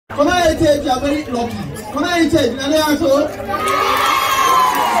Come on, Heritage, you are very lucky. Come on, Heritage, you are also.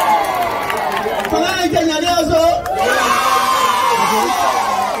 Come on, Heritage, you are also.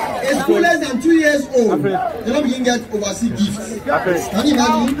 A school less than 2 years old, they don't begin get overseas gifts. Can you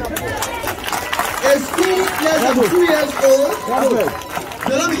imagine? A school less than 2 years old,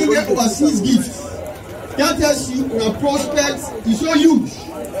 they don't begin get overseas gifts. That tells you your prospects is so huge.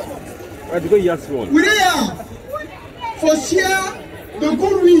 We there for share the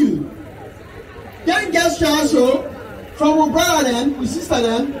goodwill. Then get also from our brother then, our sister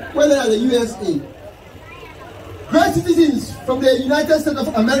then, where they are the USA. Great citizens from the United States of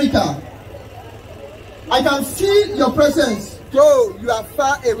America. I can feel your presence, though you are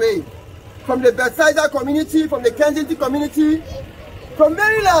far away. From the Bethesda community, from the Kensington community, from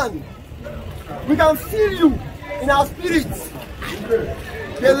Maryland. We can feel you in our spirits.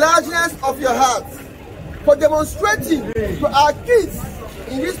 The largeness of your heart for demonstrating to our kids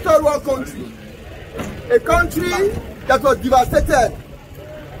in this third world country. A country that was devastated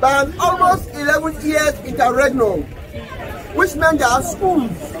by an almost 11 years interregnum, which meant there are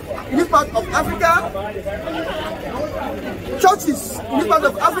schools in this part of Africa, churches in this part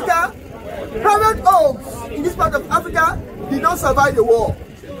of Africa, private homes in this part of Africa did not survive the war.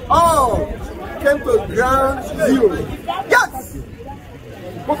 All came to ground zero. Yes!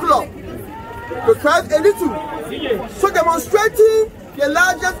 Buckle up. To thrive a little. So demonstrating the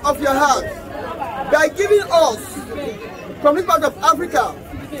largest of your heart by giving us from this part of Africa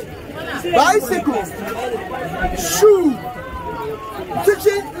bicycles, shoes,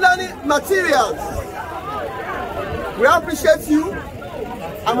 teaching, learning materials. We appreciate you.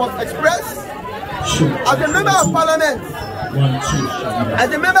 I must express as a member of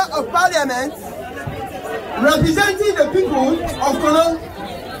parliament, representing the people of Kono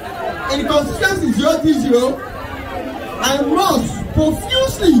in constituency 030, I must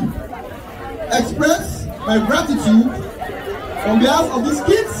profusely express my gratitude on behalf of these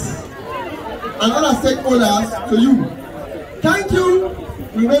kids and other stakeholders to you. Thank you.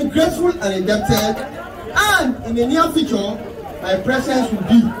 We remain grateful and indebted, and in the near future, my presence will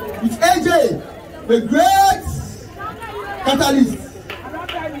be with AJ, the great catalyst.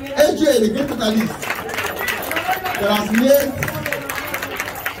 AJ, the great catalyst that has made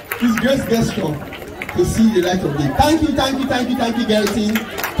this great gesture to see the light of day. Thank you, thank you, thank you, thank you, Garrison.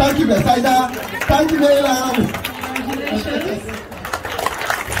 Thank you, Bethesda. Thank you, Maryland.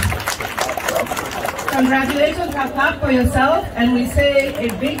 Congratulations, clap for yourself, and we say a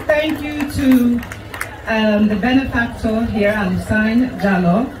big thank you to the benefactor here, Alusan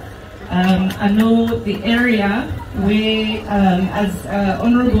Jallo. I know the area where, as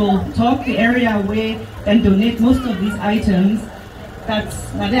Honorable talked, the area where they donate most of these items, that's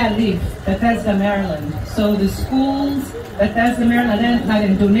where I live, Bethesda, Maryland. So the schools, Bethesda, Maryland, now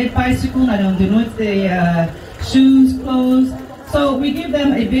they donate bicycles, now they donate the shoes, clothes. So we give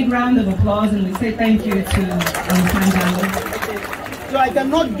them a big round of applause and we say thank you to Alusan Jallo. So I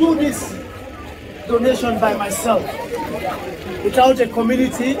cannot do this donation by myself without a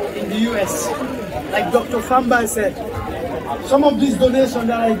community in the US. Like Dr. Famba said, some of these donations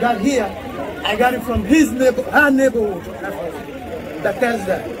that I got here, I got it from her neighborhood,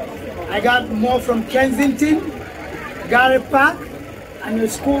 Bethesda. I got more from Kensington, Gary Park, and a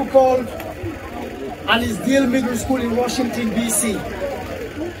school called Alisdale Middle School in Washington, D.C.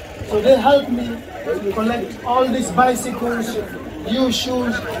 So they helped me collect all these bicycles, used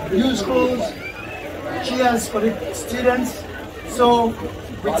shoes, used clothes, chairs for the students. So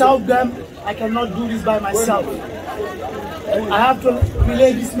without them, I cannot do this by myself. I have to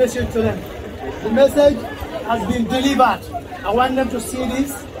relay this message to them. The message has been delivered. I want them to see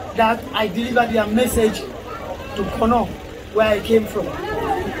this, that I delivered their message to Kono, where I came from.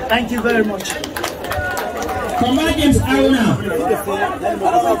 Thank you very much. Combined games are now.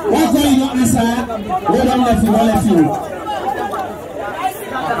 What's going on, answer? Hold on, left you, left you.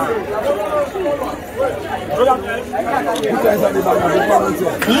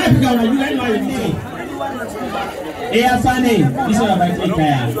 Funny. This is about no,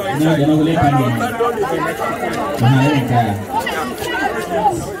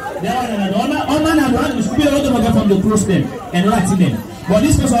 they're not from the close them and writing them. But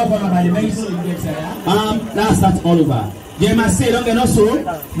this was all about the medical now start all over. They must say, don't get no so.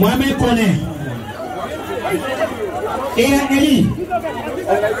 Mohamed Kone. Eli.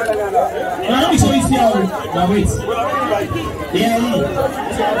 No, don't be so easy. But wait. Eli.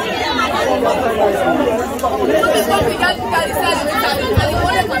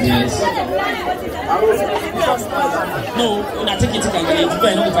 Yes. No, I take it to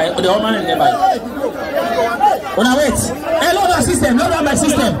the old man in the Una wait. Hey, load our system, load on my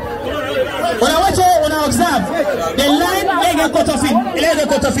system. Una watch it, una observe. The line, they get cut off in. They get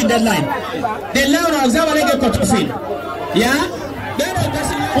cut off in that line. The line, una observe, they get cut off in. Yeah? Then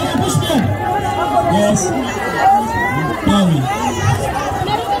una push me. Yes. Sorry.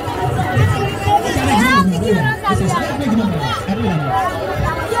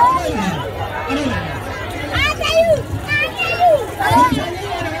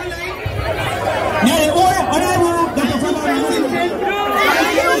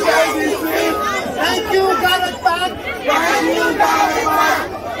 Thank you, Garrett Park.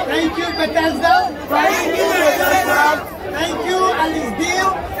 Thank you, Bethesda. Thank you, Alice Deal.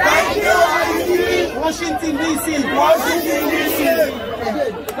 Washington, D.C.